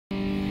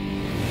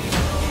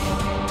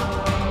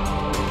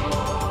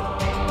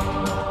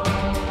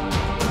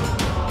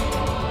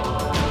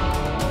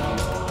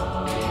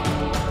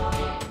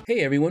Hey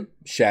everyone,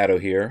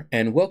 Shaedow here,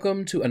 and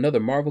welcome to another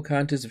Marvel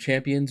Contest of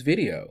Champions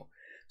video.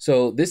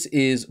 So this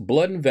is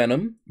Blood and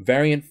Venom,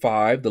 Variant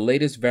 5, the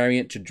latest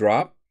variant to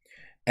drop,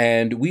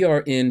 and we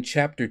are in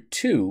Chapter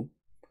 2,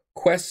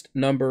 Quest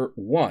number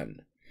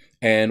 1.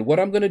 And what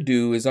I'm going to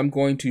do is I'm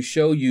going to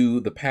show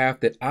you the path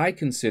that I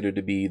consider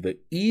to be the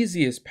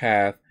easiest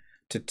path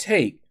to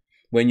take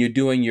when you're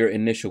doing your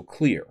initial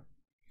clear.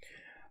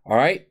 All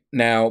right,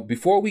 now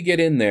before we get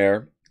in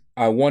there,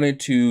 I wanted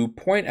to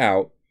point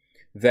out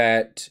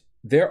that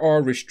there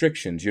are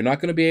restrictions. You're not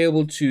going to be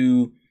able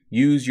to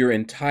use your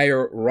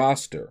entire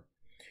roster.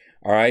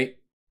 All right.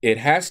 It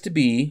has to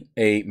be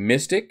a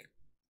Mystic,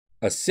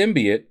 a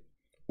Symbiote,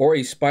 or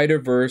a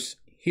Spider-Verse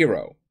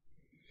hero.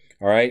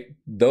 All right.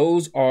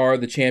 Those are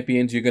the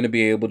champions you're going to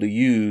be able to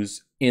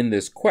use in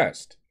this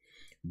quest.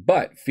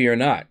 But fear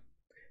not.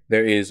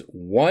 There is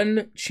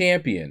one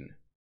champion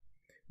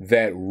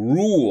that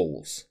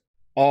rules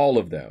all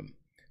of them.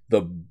 The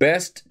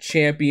best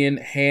champion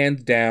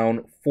hands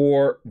down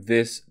for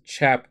this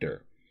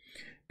chapter.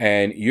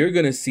 And you're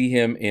going to see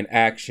him in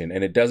action.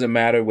 And it doesn't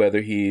matter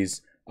whether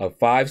he's a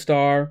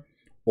 5-star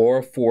or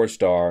a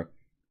 4-star.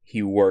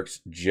 He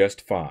works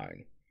just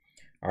fine.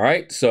 All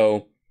right.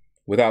 So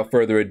without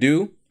further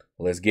ado,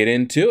 let's get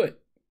into it.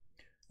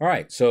 All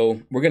right.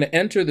 So we're going to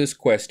enter this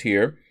quest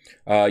here.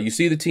 You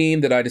see the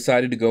team that I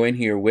decided to go in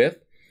here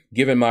with.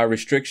 Given my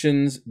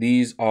restrictions,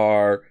 these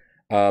are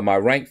my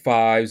rank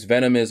 5s.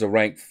 Venom is a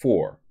rank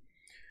 4.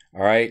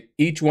 All right.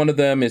 Each one of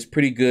them is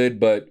pretty good,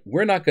 but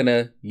we're not going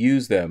to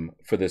use them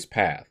for this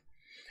path.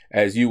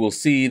 As you will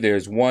see,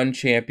 there's one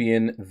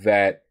champion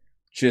that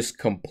just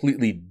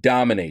completely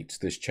dominates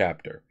this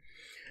chapter.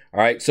 All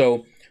right.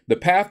 So the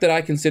path that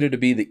I consider to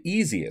be the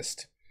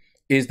easiest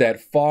is that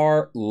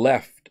far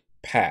left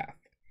path.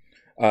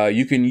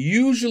 You can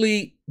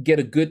usually get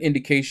a good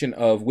indication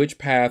of which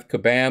path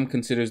Kabam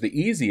considers the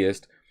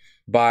easiest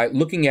by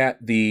looking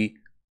at the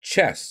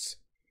chests,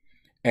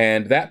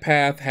 and that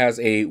path has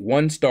a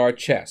 1-star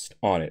chest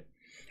on it.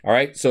 All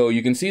right, so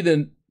you can see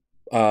the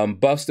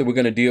buffs that we're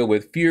going to deal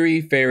with: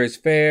 Fury, Fair is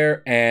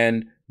Fair,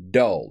 and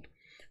Dulled.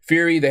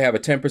 Fury, they have a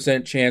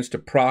 10% chance to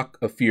proc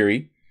a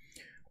Fury.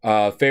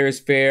 Fair is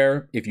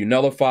Fair, if you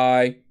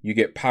nullify, you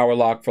get power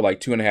lock for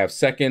like 2.5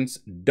 seconds.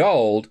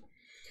 Dulled,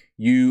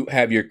 you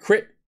have your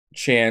crit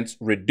chance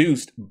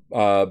reduced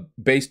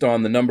based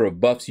on the number of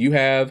buffs you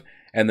have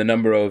and the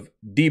number of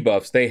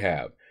debuffs they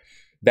have.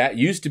 That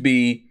used to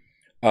be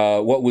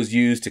what was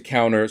used to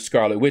counter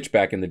Scarlet Witch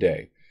back in the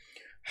day.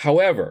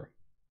 However,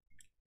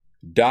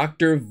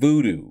 Dr.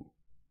 Voodoo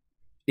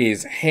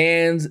is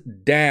hands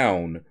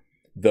down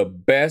the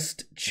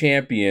best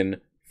champion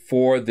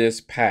for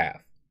this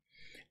path.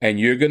 And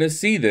you're going to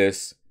see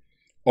this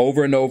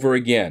over and over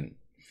again.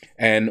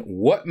 And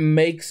what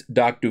makes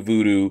Dr.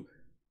 Voodoo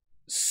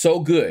so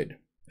good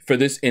for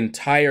this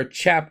entire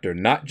chapter,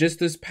 not just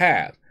this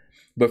path,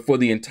 but for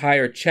the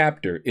entire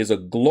chapter, is a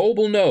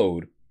global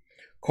node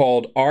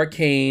called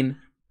Arcane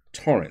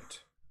Torrent.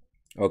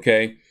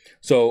 Okay,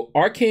 so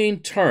Arcane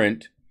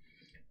Torrent,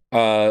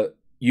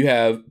 you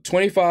have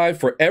 25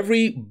 for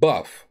every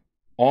buff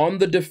on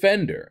the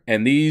defender,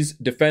 and these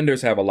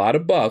defenders have a lot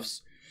of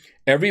buffs.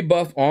 Every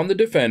buff on the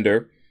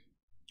defender,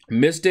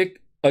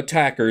 Mystic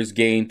attackers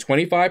gain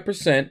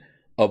 25%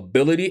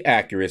 ability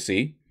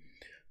accuracy,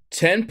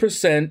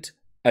 10%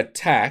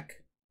 attack,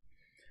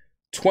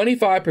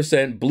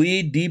 25%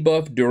 bleed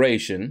debuff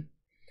duration,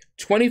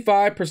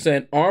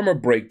 25% armor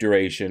break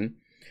duration,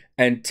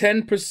 and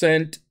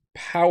 10%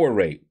 power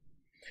rate.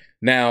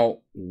 Now,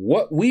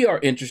 what we are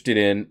interested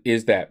in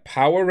is that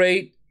power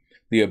rate,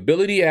 the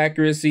ability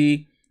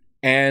accuracy,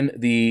 and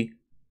the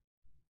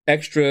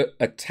extra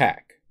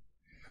attack.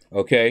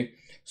 Okay,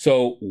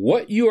 so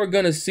what you are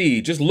going to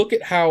see, just look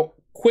at how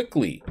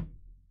quickly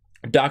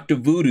Dr.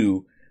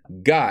 Voodoo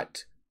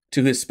got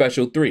to his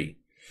special 3.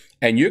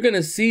 And you're going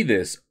to see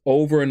this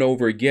over and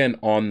over again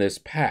on this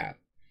path.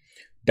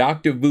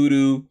 Dr.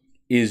 Voodoo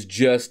is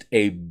just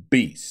a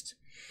beast.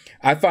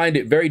 I find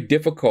it very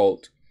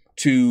difficult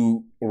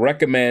to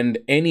recommend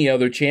any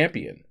other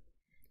champion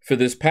for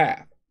this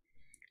path.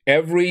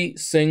 Every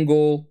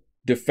single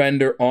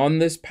defender on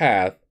this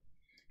path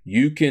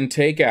you can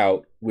take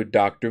out with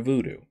Dr.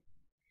 Voodoo.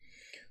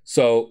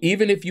 So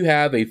even if you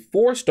have a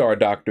 4-star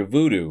Dr.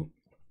 Voodoo,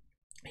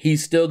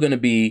 he's still going to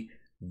be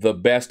the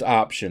best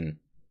option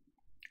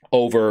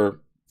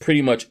over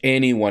pretty much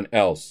anyone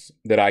else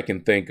that I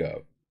can think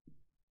of.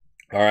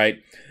 All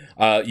right.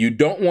 You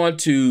don't want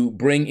to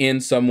bring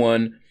in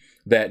someone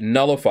that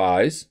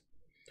nullifies,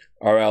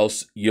 or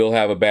else you'll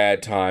have a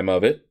bad time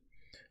of it.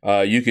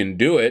 You can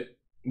do it,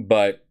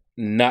 but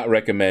not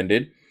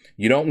recommended.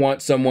 You don't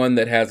want someone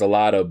that has a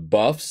lot of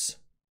buffs,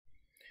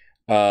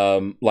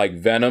 like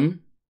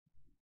Venom.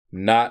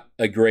 Not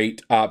a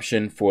great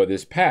option for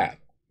this path.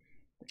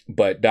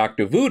 But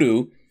Dr.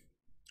 Voodoo,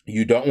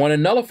 you don't want to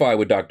nullify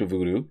with Dr.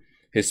 Voodoo.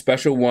 His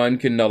special 1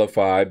 can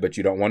nullify, but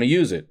you don't want to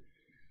use it.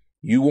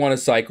 You want to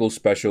cycle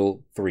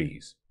special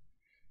 3s.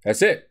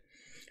 That's it.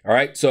 All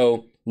right,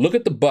 so look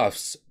at the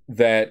buffs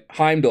that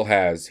Heimdall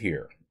has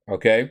here,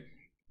 okay?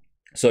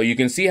 So you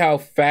can see how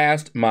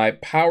fast my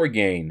power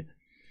gain.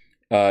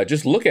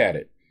 Just look at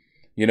it.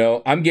 You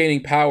know, I'm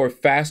gaining power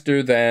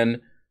faster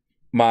than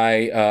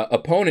my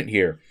opponent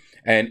here.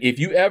 And if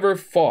you ever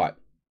fought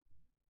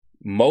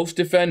most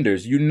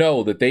defenders, you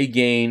know that they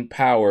gain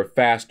power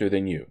faster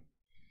than you.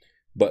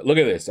 But look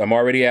at this. I'm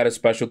already at a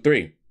special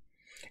 3.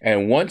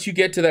 And once you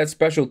get to that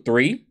special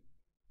 3,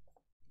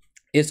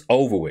 it's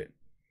over with.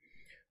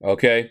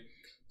 Okay?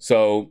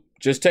 So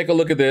just take a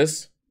look at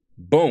this.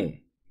 Boom.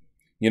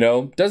 You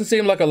know, doesn't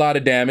seem like a lot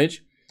of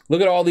damage.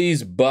 Look at all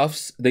these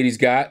buffs that he's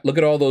got. Look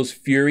at all those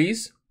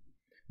furies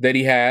that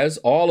he has.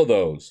 All of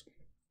those.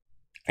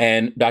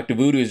 And Dr.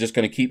 Voodoo is just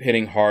going to keep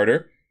hitting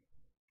harder.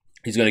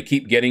 He's going to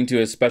keep getting to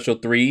his special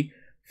 3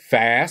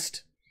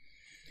 fast.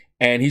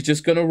 And he's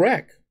just going to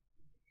wreck.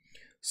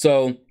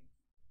 So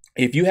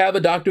if you have a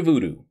Dr.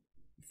 Voodoo,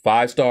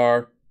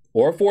 5-star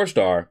or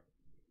 4-star,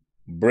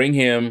 bring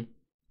him,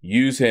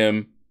 use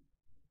him,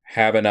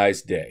 have a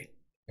nice day.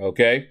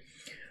 Okay?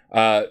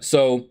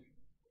 So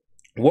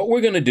what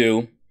we're going to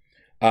do,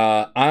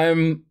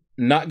 I'm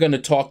not going to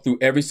talk through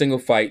every single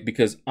fight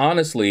because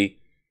honestly,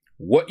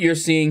 what you're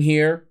seeing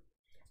here,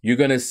 you're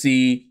going to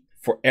see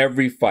for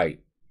every fight.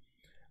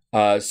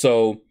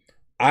 So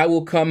I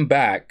will come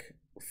back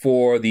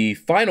for the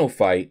final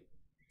fight.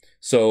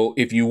 So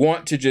if you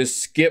want to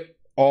just skip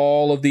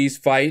all of these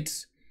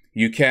fights,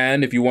 you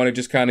can. If you want to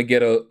just kind of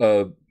get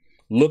a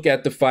look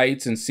at the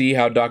fights and see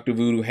how Dr.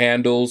 Voodoo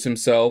handles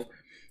himself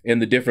in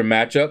the different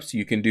matchups,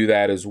 you can do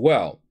that as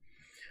well.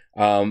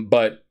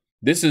 But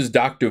this is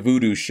Dr.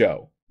 Voodoo's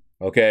show,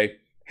 okay?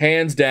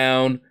 Hands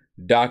down,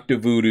 Dr.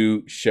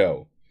 Voodoo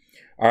show.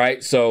 All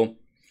right, so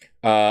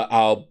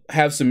I'll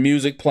have some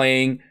music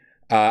playing.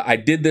 I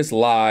did this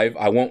live.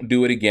 I won't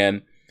do it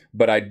again,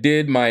 but I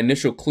did my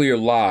initial clear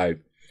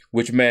live,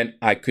 which meant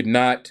I could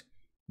not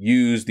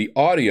use the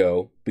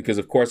audio because,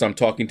 of course, I'm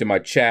talking to my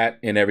chat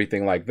and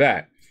everything like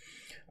that.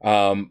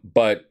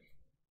 But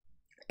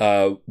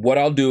what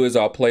I'll do is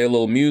I'll play a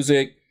little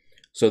music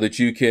so that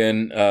you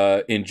can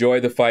enjoy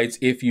the fights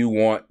if you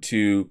want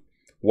to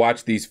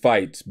watch these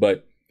fights.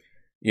 But,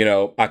 you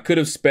know, I could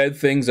have sped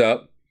things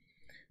up,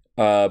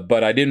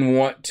 but I didn't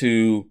want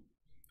to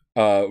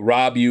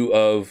rob you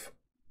of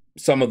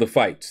some of the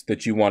fights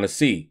that you want to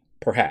see,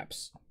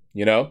 perhaps,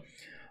 you know.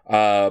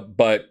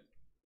 But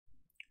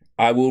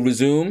I will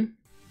resume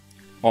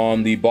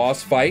on the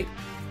boss fight.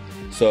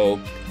 So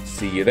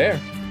see you there.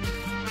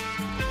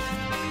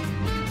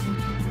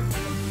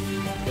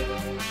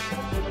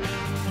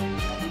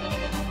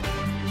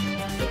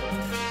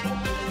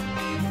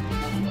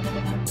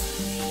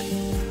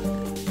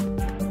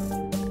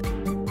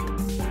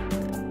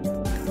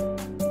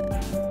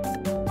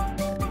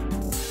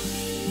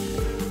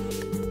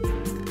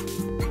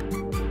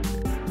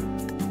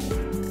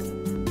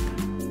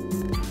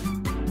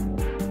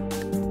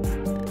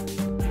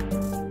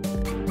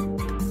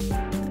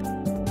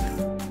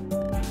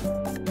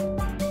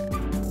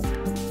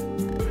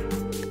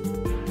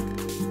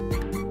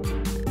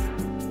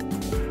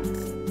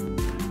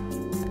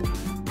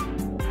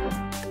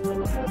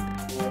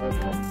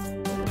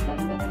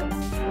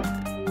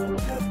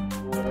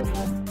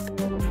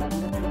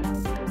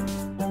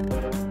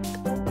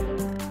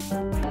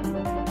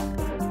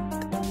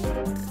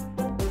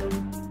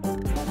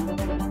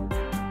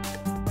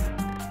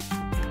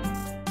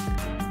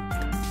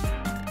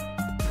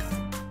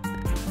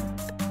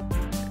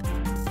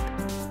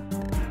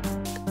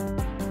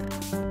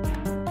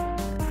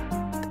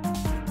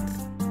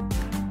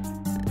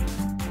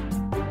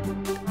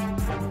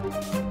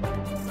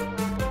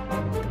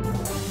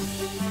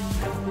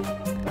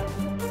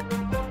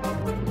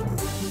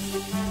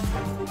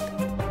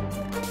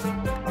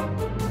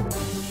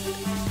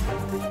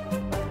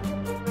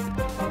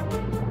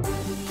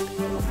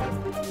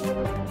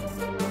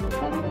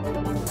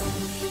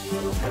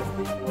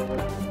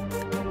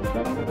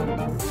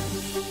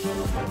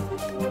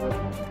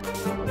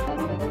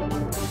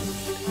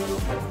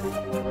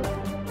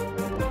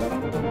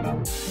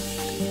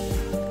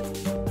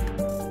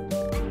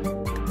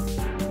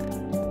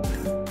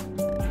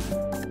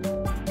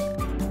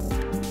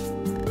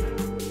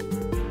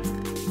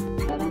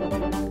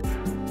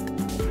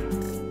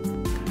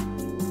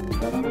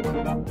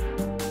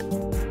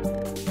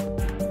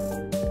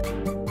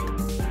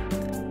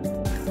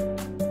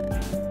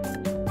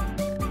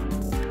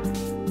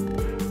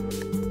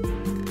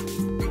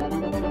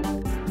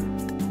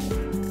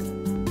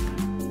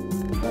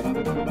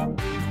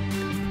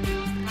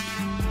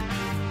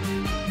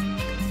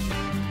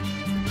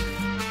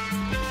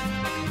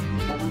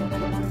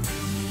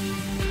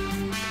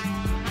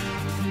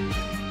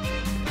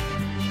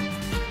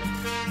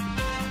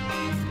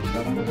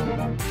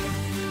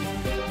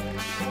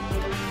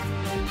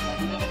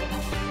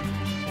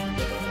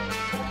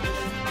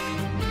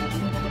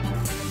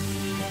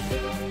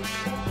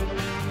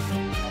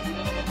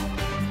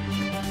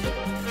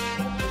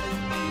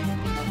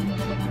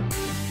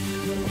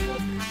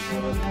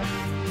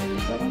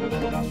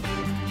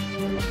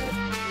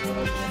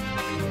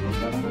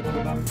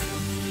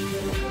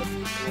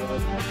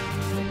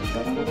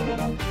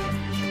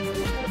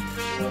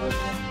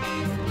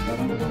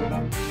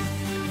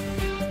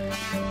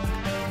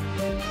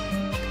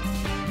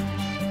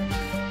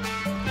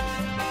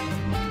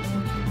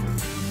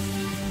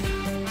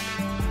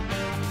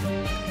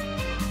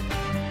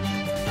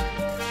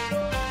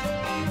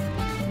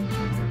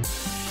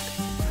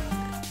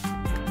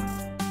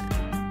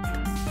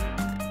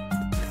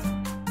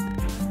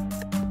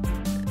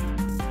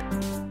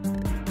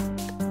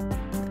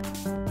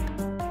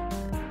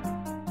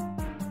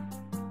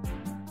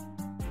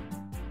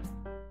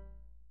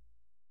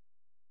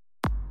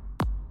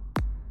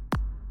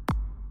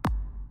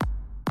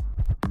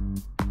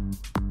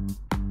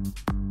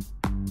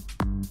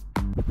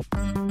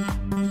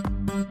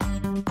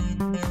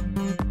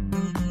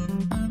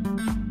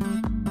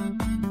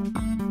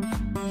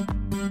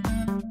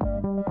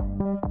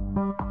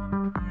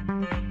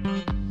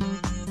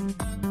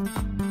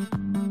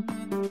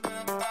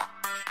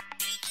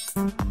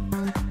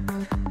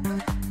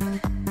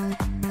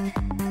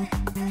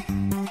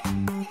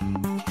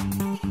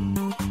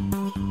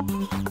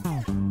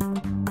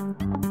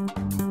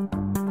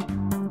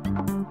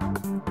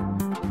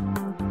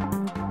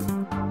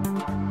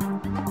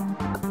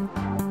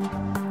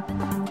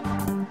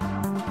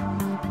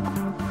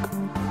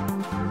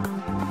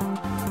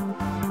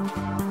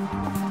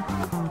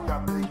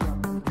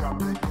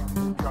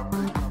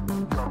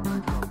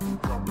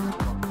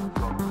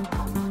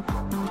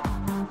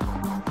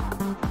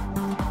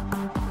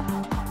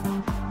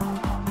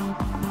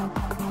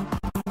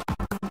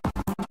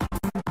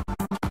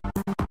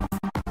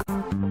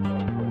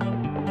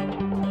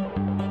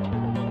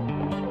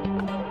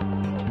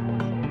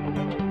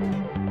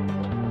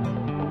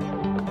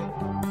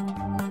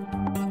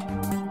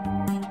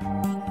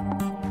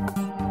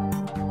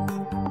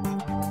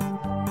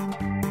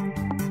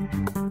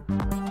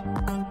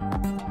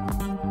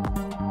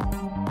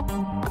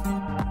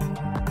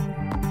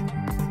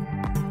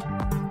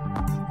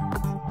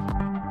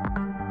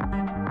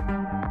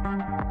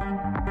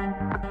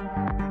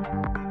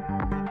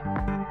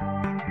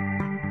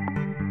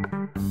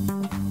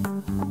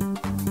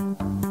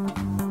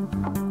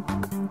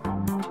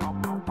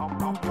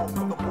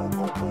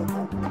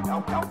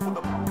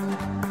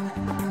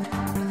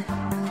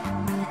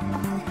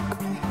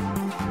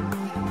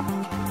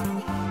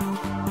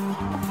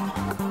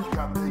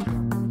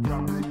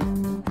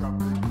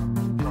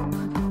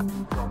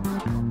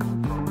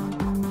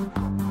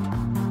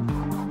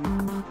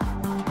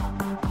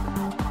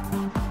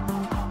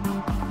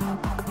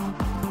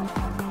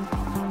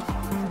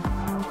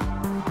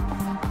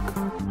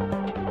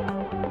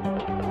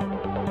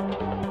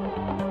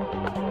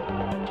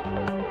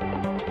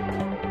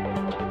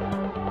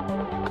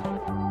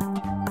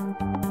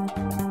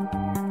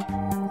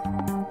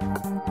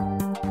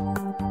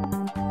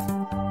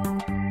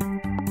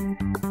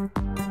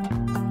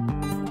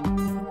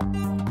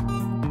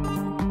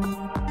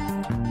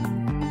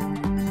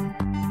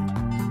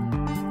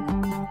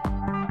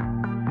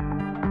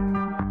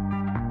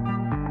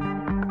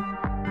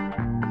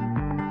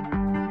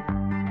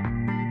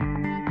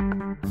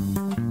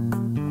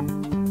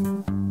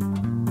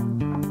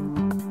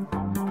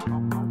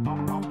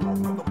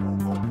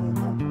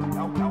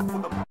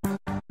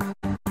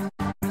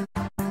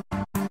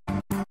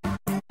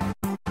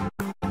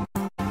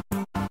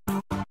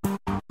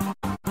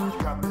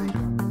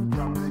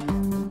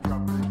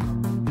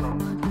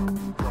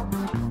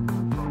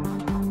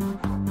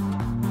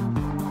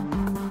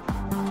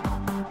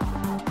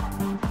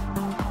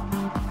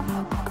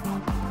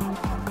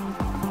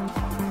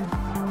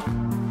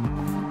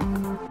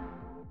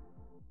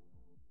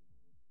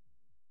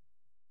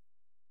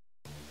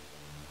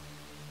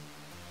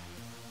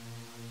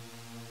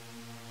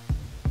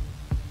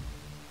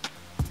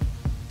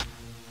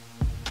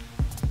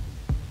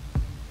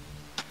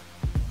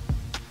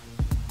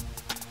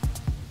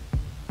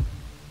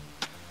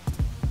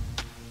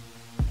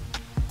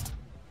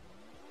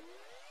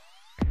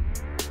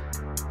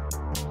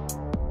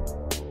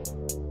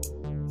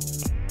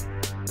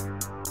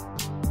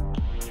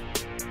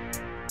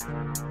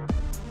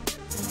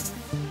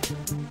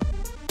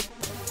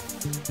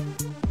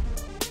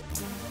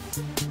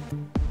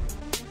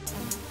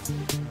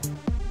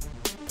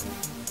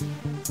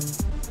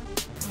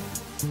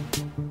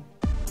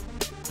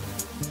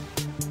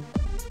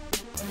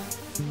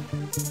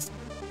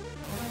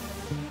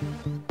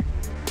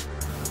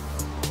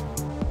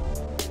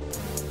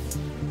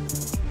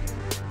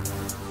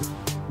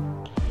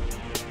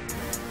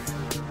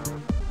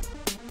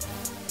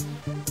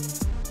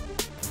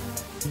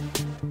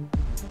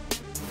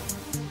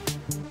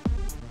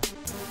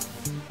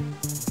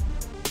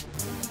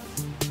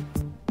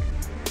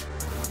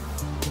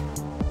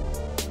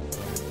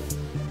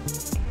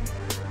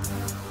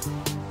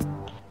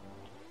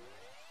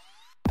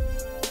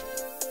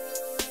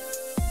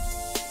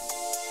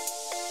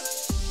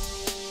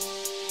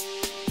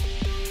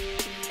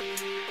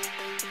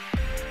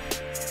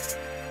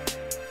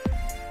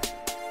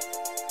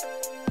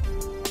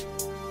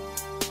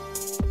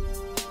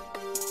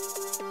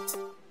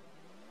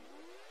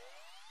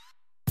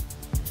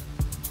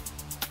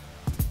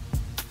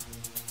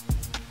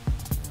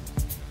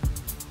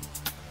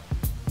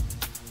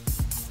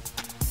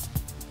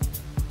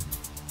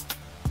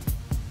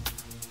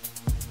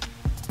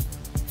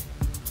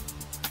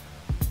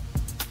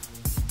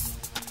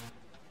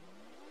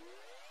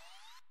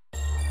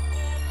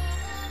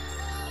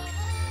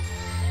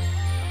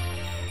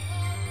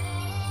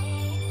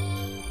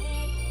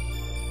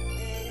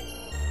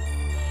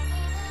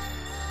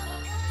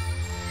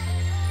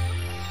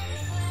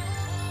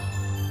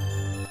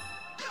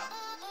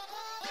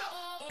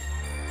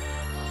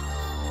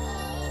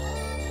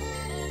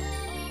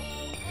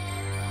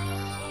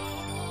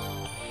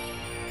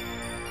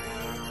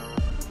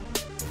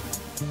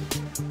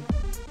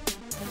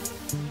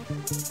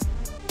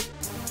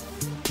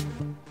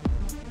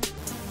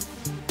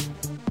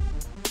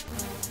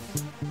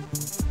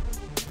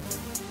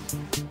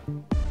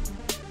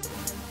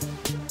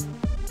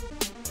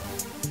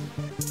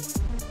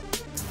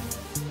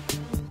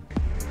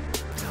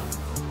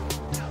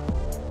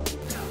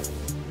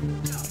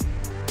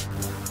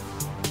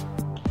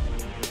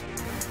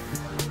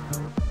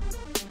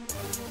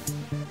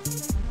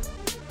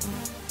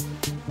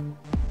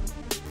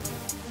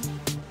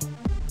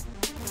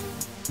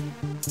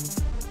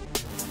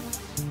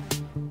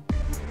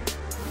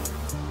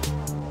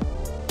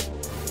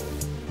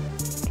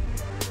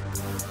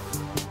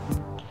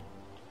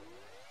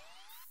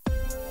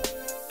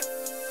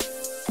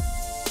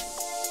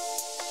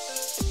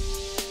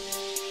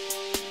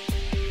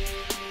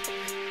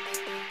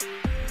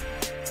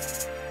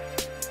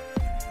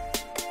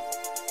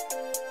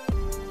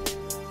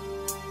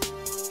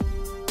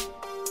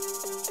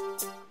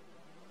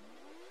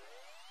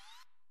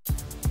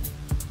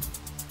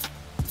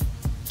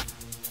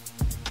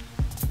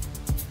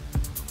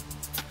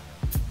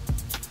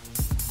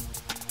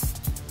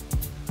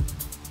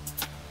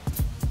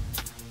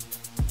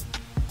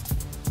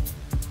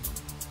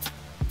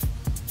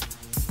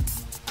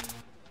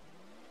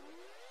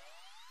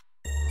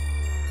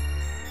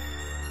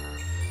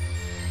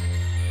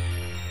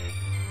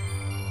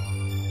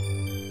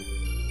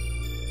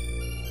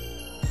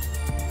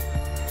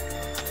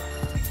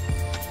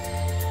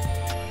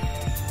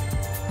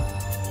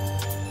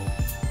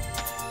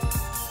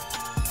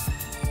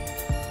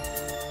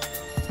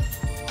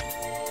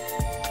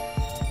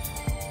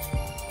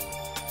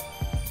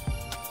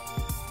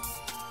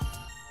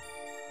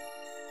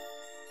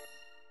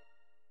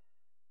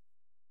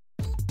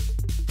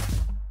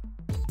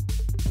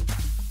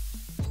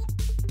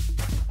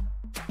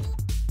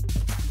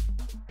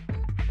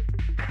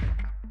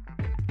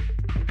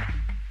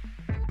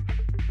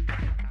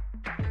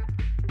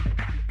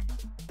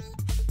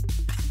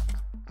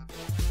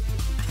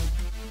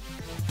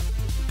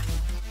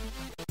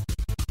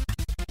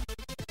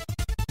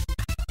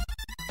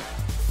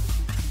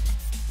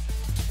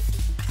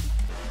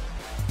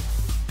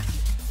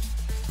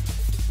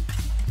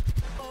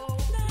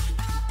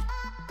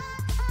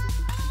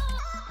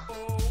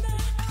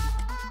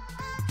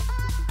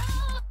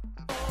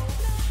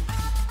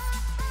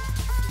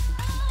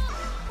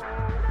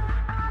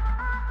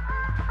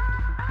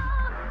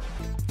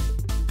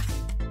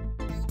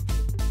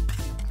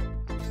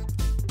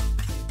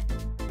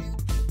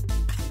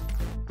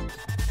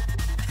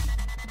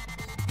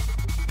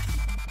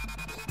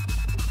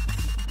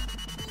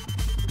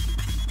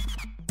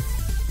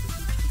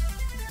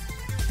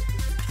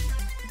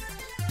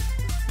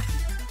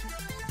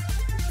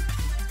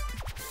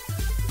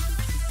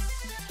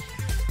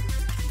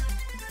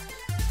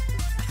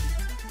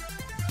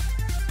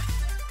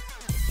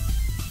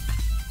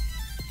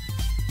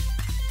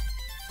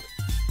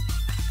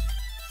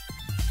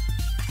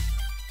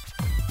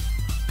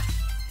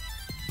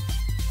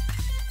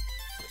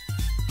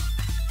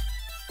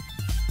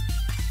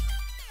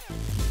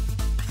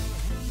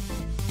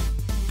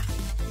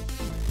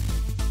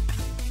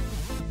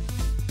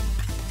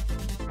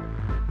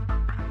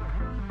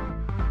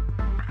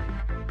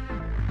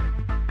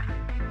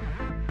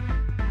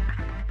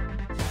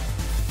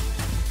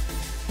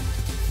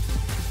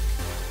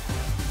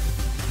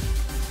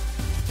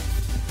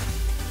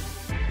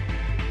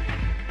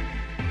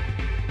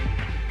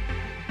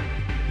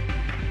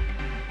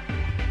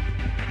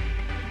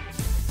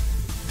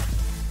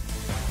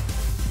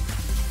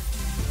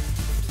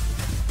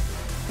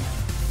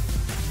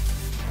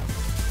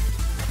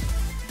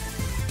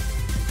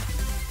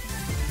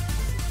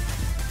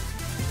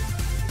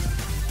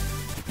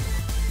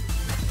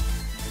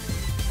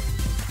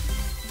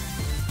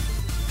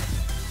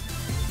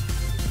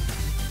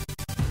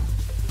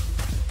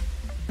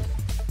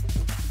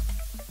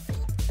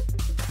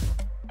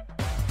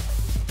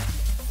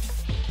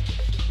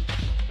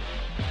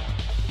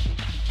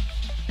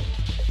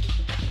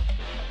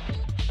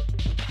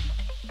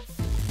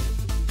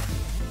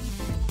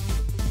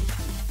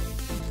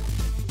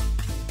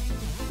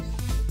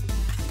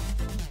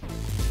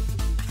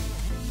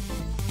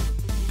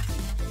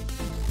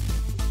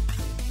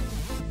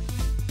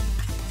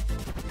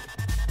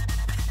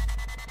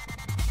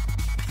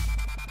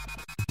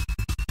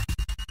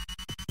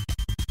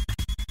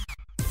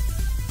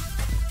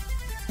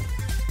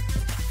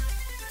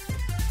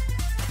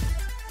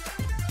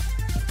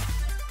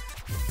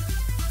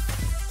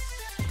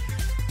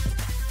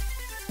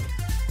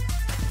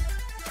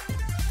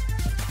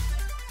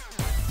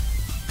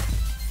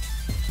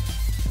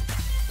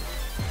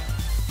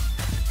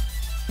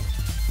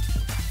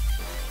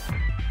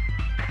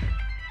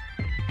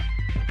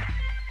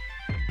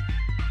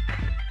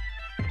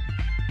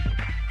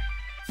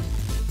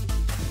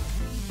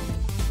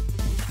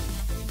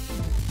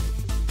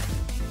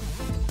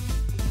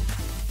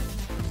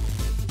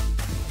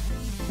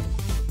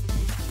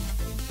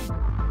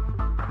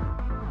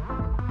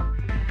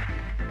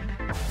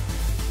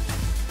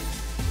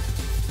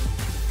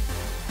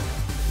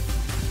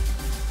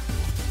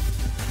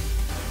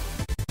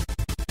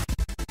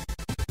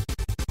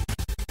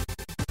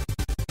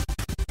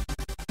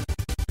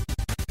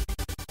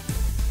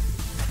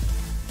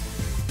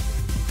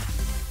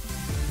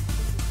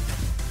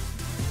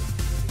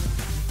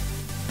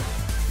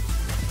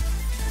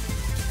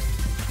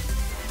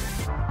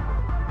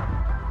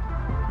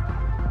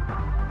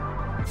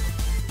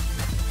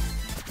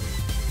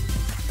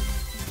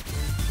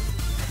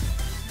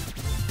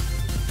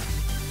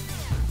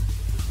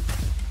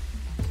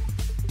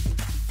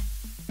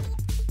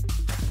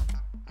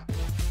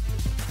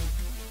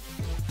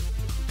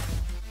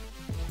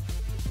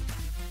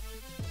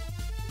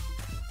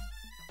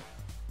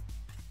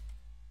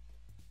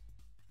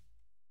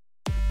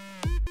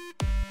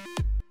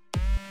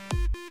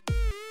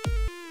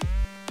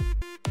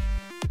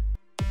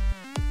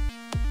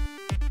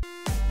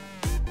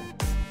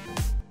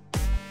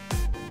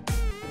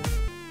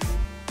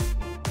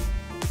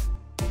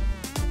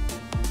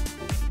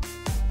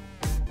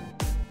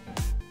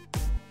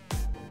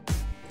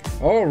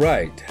 All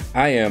right,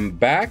 I am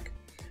back,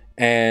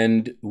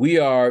 and we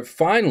are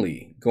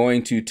finally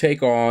going to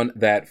take on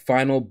that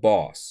final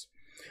boss.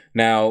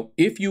 Now,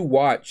 if you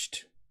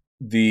watched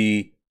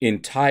the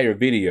entire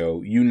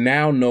video, you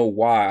now know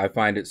why I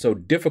find it so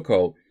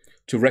difficult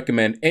to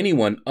recommend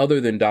anyone other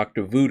than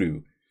Dr.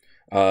 Voodoo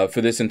for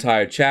this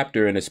entire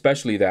chapter, and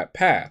especially that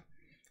path.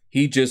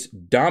 He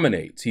just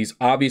dominates. He's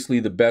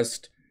obviously the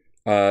best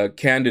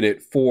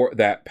candidate for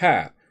that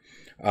path.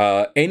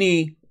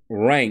 Any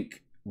rank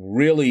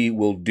really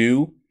will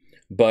do,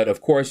 but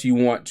of course you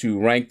want to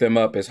rank them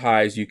up as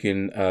high as you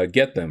can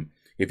get them.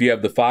 If you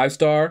have the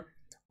 5-star,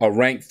 a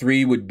rank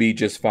 3 would be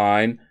just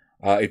fine.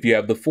 If you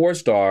have the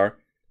 4-star,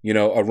 you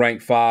know, a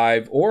rank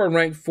 5 or a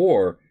rank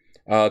 4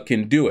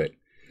 can do it.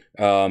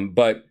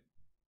 But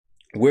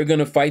we're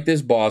gonna fight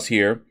this boss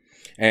here,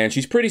 and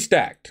she's pretty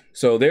stacked.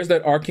 So there's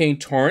that arcane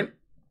torrent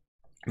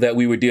that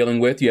we were dealing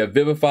with. You have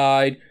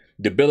Vivified,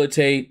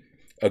 Debilitate,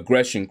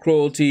 Aggression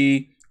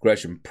Cruelty,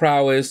 Aggression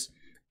Prowess,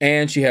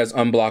 and she has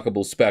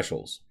unblockable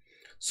specials.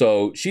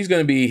 So she's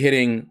going to be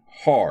hitting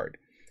hard,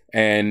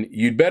 and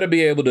you'd better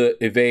be able to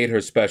evade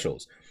her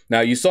specials.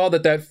 Now, you saw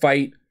that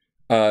fight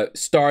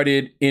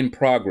started in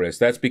progress.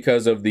 That's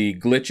because of the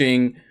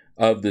glitching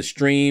of the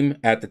stream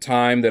at the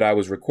time that I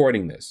was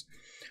recording this.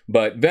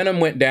 But Venom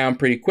went down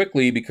pretty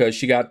quickly because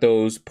she got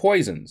those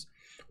poisons.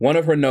 One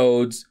of her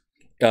nodes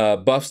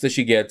buffs that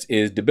she gets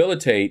is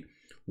Debilitate,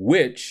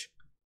 which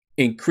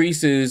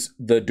increases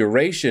the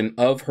duration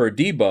of her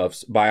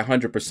debuffs by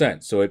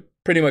 100%. So it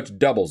pretty much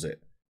doubles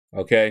it,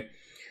 okay?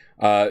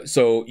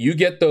 So you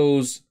get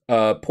those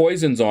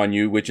poisons on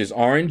you, which is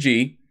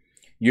RNG,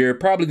 you're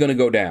probably going to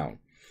go down.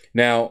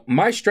 Now,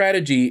 my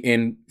strategy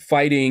in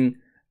fighting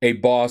a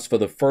boss for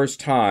the first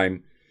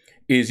time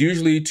is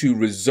usually to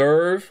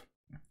reserve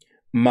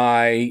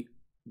my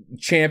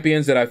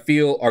champions that I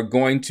feel are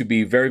going to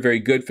be very, very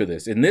good for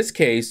this. In this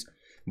case,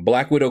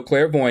 Black Widow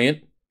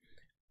Clairvoyant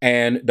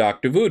and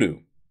Dr. Voodoo.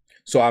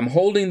 So I'm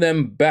holding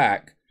them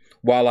back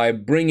while I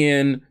bring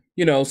in,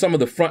 you know, some of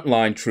the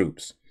frontline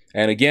troops.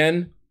 And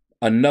again,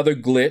 another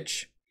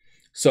glitch.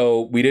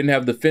 So we didn't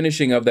have the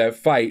finishing of that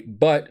fight,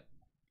 but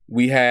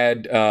we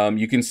had,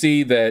 you can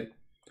see that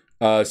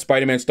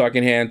Spider-Man Stark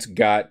Enhanced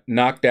got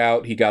knocked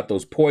out. He got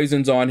those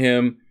poisons on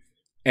him,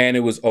 and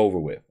it was over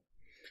with.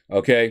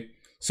 Okay,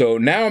 so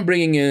now I'm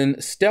bringing in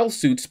Stealth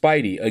Suit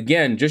Spidey.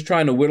 Again, just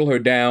trying to whittle her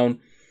down.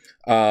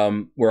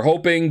 We're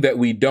hoping that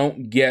we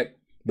don't get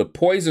the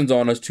poisons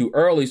on us too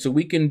early so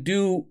we can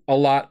do a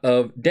lot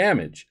of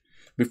damage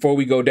before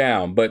we go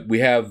down. But we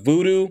have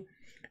Voodoo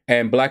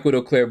and Black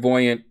Widow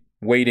Clairvoyant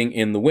waiting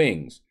in the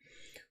wings.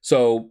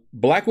 So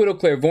Black Widow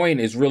Clairvoyant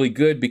is really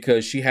good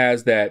because she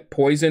has that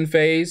poison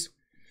phase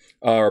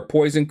or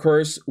poison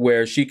curse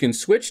where she can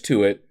switch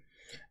to it.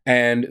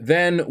 And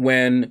then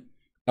when,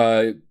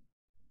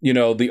 you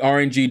know, the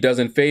RNG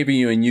doesn't favor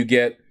you and you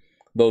get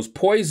those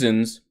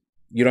poisons,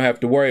 you don't have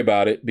to worry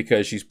about it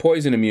because she's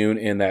poison immune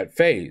in that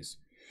phase.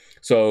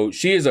 So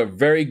she is a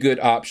very good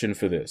option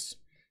for this.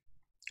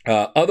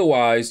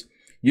 Otherwise,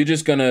 you're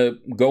just going to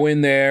go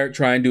in there,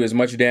 try and do as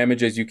much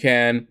damage as you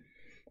can,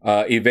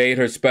 evade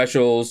her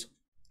specials,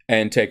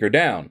 and take her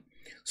down.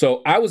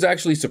 So I was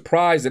actually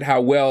surprised at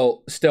how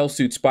well Stealth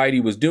Suit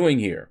Spidey was doing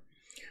here.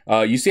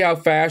 You see how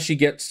fast she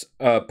gets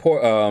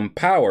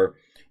power.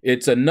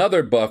 It's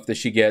another buff that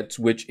she gets,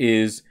 which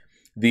is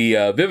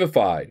the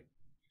Vivified.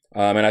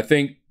 And I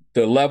think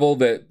the level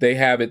that they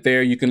have it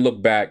there, you can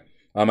look back.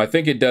 I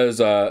think it does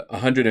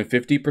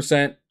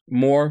 150%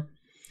 more.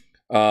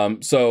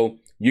 So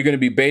you're going to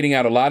be baiting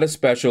out a lot of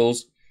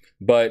specials,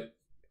 but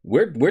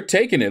we're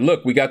taking it.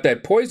 Look, we got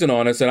that poison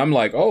on us, and I'm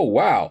like, oh,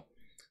 wow.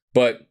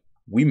 But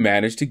we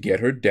managed to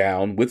get her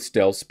down with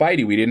Stealth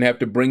Spidey. We didn't have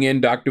to bring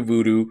in Dr.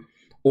 Voodoo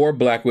or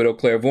Black Widow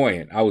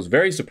Clairvoyant. I was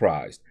very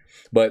surprised.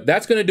 But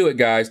that's going to do it,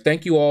 guys.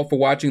 Thank you all for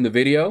watching the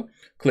video.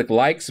 Click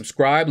like,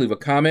 subscribe, leave a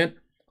comment.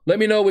 Let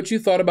me know what you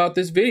thought about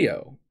this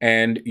video.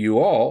 And you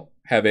all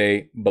have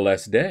a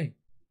blessed day.